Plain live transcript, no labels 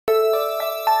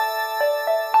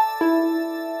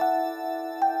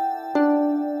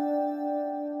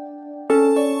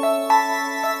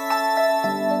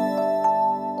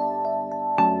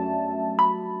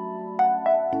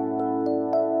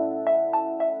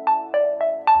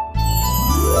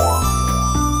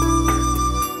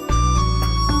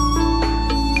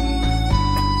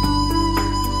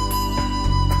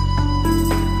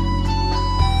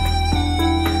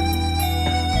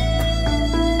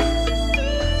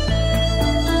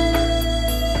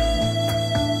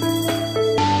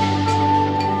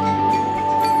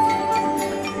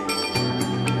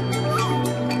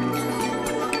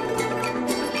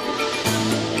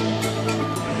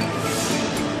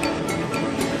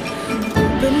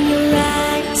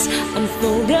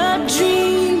unfold a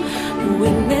dream.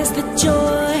 Witness the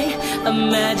joy, a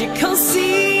magical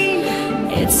scene.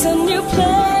 It's a new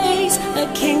place, a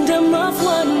kingdom of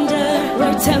wonder,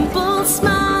 where temples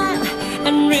smile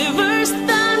and rivers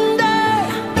thunder.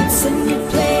 It's a new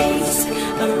place,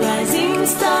 a rising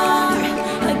star,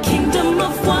 a kingdom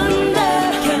of wonder,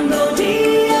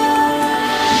 Cambodia.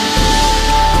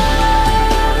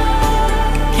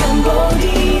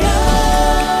 Cambodia.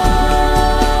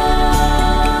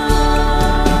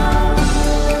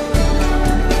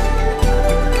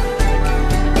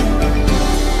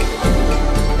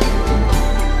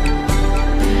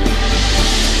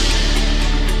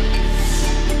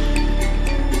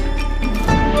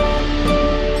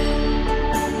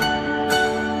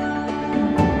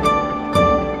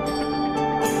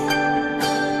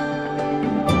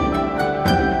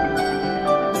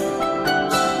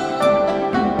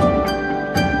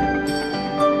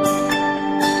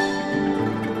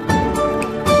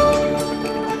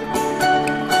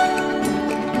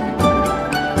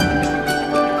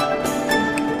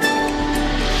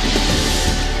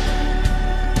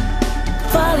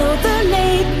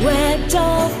 Where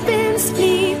dolphins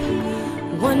sleep,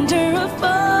 wonder a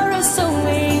forest so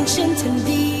ancient and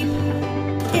deep.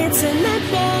 It's an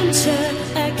adventure,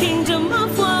 a kingdom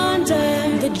of wonder.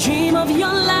 The dream of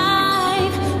your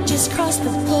life just crossed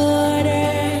the border.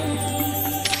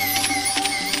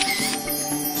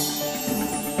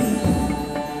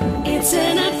 It's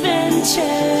an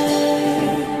adventure,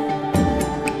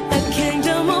 a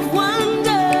kingdom of wonder.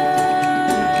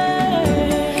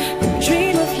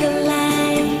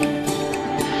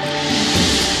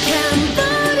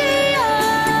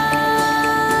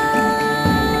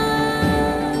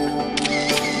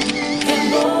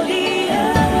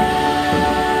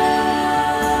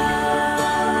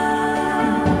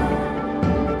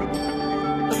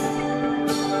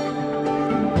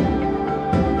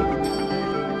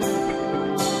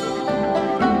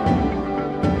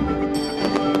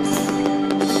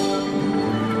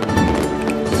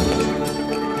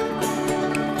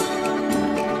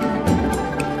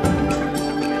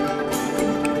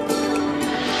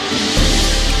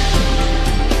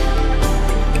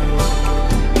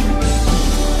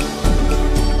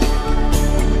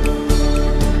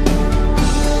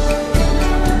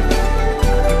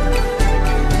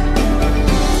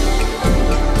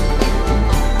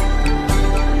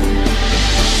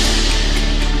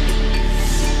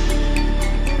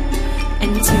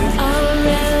 Enter our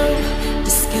realm,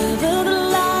 discover the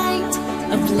light,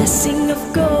 a blessing of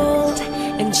gold,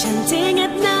 enchanting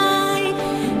at night.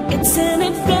 It's an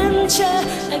adventure,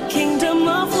 a kingdom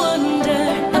of wonder,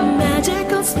 a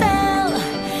magical spell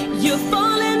you're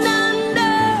falling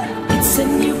under. It's a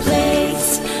new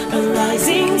place, a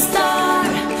rising star,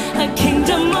 a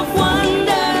kingdom of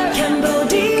wonder,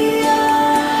 Cambodia.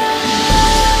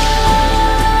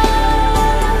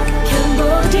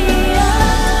 Cambodia.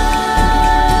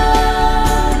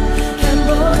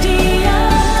 Cambodia.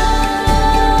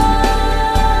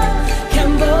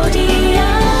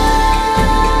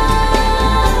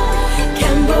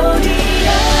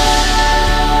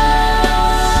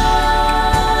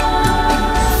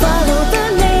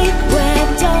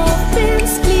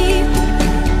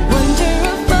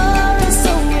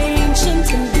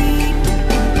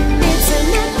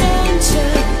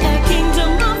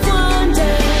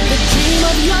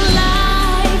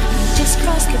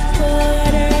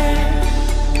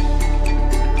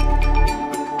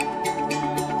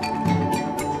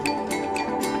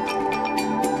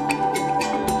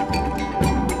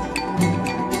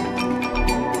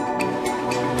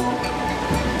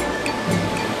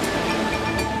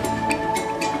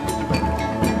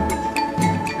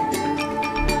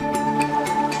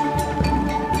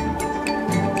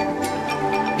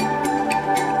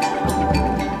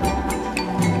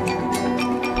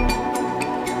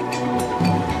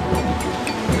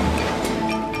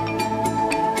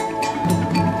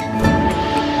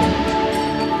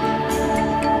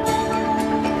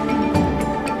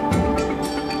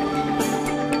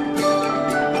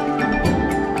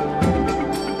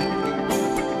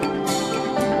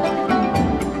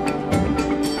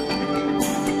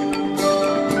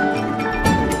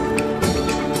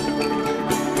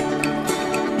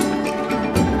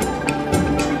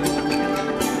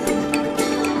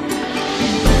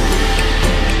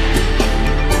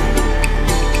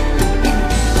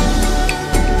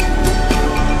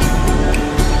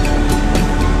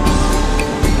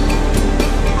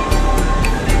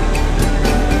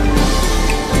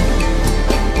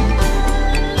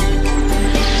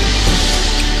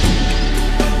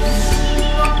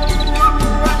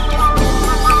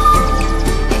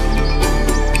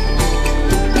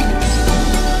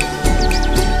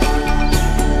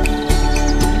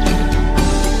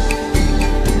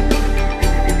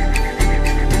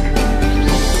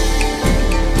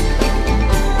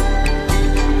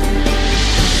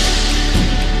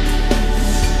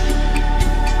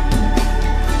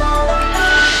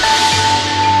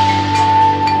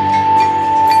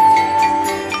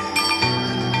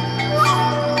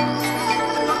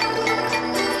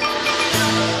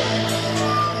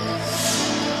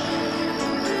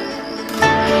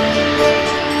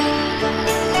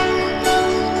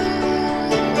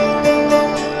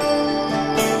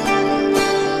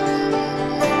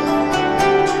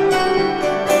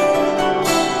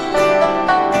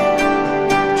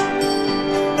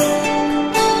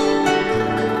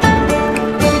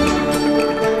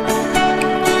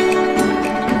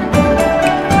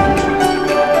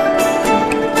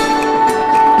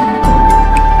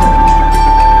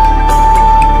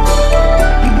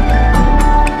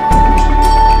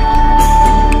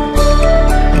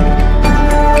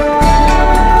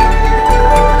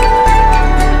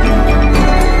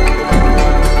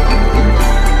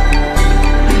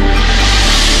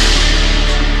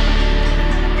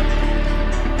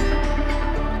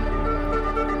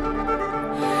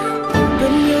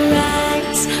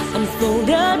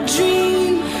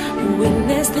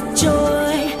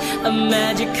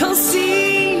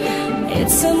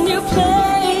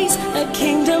 place, a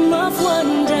kingdom of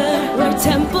wonder, where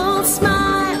temples smile